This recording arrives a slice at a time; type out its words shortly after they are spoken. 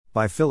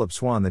By Philip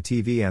Swan, the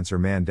TV Answer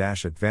Man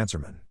at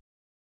Vanserman.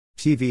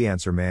 TV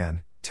Answer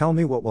Man, tell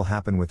me what will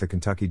happen with the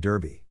Kentucky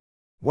Derby.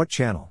 What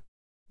channel?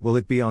 Will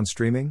it be on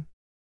streaming?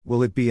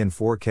 Will it be in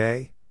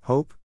 4K,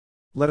 Hope?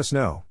 Let us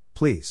know,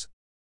 please.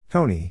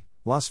 Coney,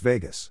 Las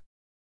Vegas.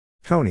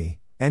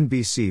 Coney,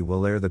 NBC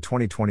will air the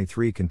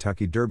 2023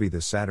 Kentucky Derby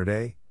this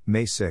Saturday,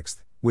 May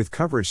 6, with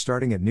coverage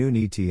starting at noon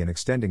ET and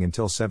extending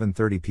until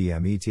 7:30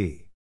 p.m. ET.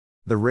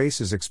 The race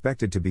is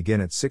expected to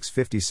begin at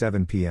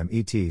 6:57 p.m.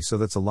 ET, so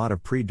that's a lot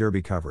of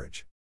pre-Derby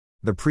coverage.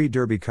 The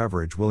pre-Derby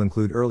coverage will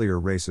include earlier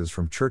races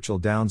from Churchill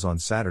Downs on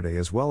Saturday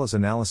as well as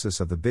analysis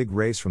of the big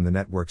race from the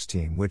network's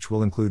team, which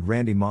will include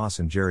Randy Moss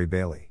and Jerry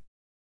Bailey.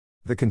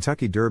 The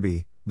Kentucky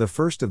Derby, the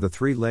first of the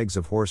 3 legs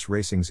of horse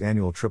racing's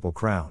annual Triple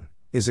Crown,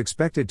 is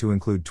expected to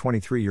include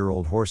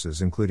 23-year-old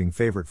horses including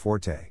Favorite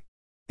Forte.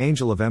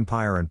 Angel of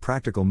Empire and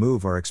Practical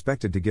Move are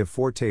expected to give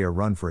Forte a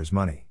run for his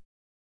money.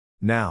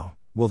 Now,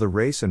 will the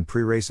race and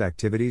pre-race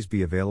activities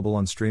be available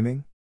on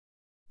streaming?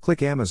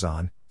 Click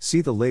Amazon, see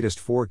the latest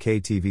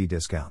 4K TV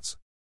discounts.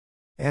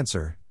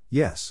 Answer: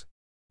 yes.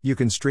 You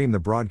can stream the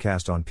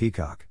broadcast on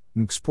Peacock,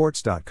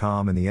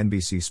 nksports.com and the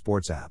NBC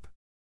Sports app.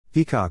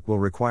 Peacock will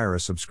require a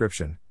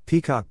subscription.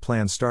 Peacock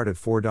plans start at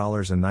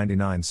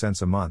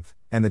 $4.99 a month,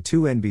 and the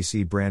 2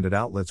 NBC branded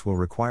outlets will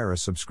require a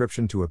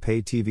subscription to a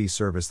pay TV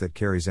service that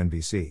carries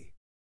NBC.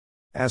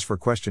 As for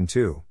question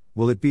 2,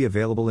 will it be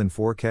available in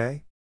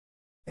 4K?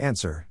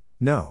 Answer: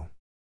 no.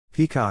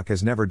 Peacock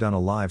has never done a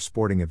live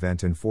sporting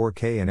event in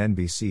 4K and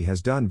NBC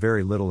has done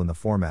very little in the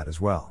format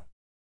as well.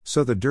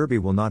 So the Derby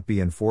will not be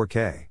in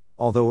 4K,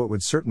 although it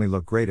would certainly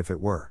look great if it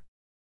were.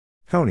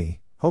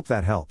 Coney, hope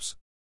that helps.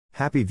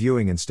 Happy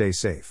viewing and stay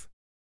safe.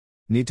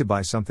 Need to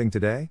buy something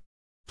today?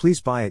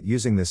 Please buy it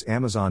using this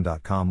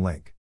Amazon.com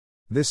link.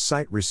 This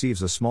site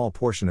receives a small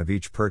portion of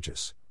each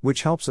purchase,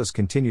 which helps us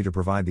continue to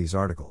provide these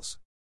articles.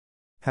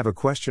 Have a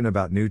question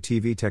about new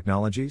TV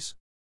technologies?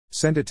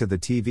 Send it to the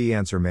TV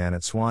Answer Man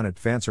at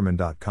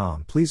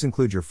swan@vanserman.com. Please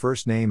include your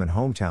first name and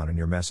hometown in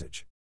your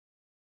message.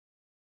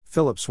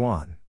 Philip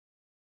Swan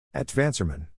 @Vanserman.